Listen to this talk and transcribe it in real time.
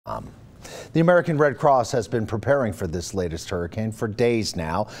The American Red Cross has been preparing for this latest hurricane for days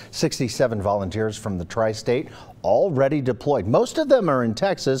now. 67 volunteers from the tri-state already deployed. Most of them are in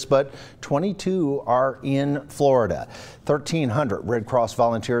Texas, but 22 are in Florida. 1,300 Red Cross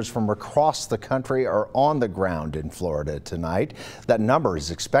volunteers from across the country are on the ground in Florida tonight. That number is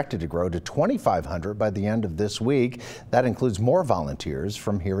expected to grow to 2,500 by the end of this week. That includes more volunteers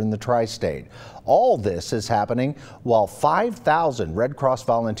from here in the tri-state. All this is happening while 5,000 Red Cross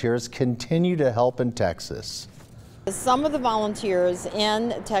volunteers continue to help in Texas. Some of the volunteers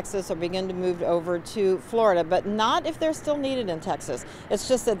in Texas are beginning to move over to Florida, but not if they're still needed in Texas. It's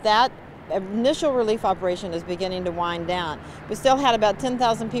just that initial relief operation is beginning to wind down. We still had about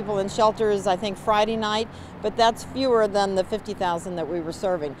 10,000 people in shelters, I think, Friday night, but that's fewer than the 50,000 that we were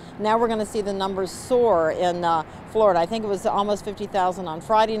serving. Now we're going to see the numbers soar in Florida. I think it was almost 50,000 on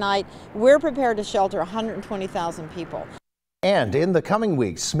Friday night. We're prepared to shelter 120,000 people. And in the coming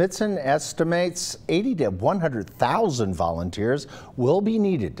weeks, Smitson estimates 80 to 100,000 volunteers will be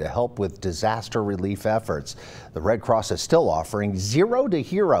needed to help with disaster relief efforts. The Red Cross is still offering Zero to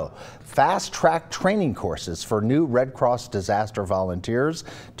Hero fast-track training courses for new Red Cross disaster volunteers.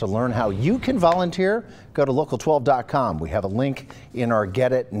 To learn how you can volunteer, go to local12.com. We have a link in our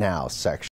Get It Now section.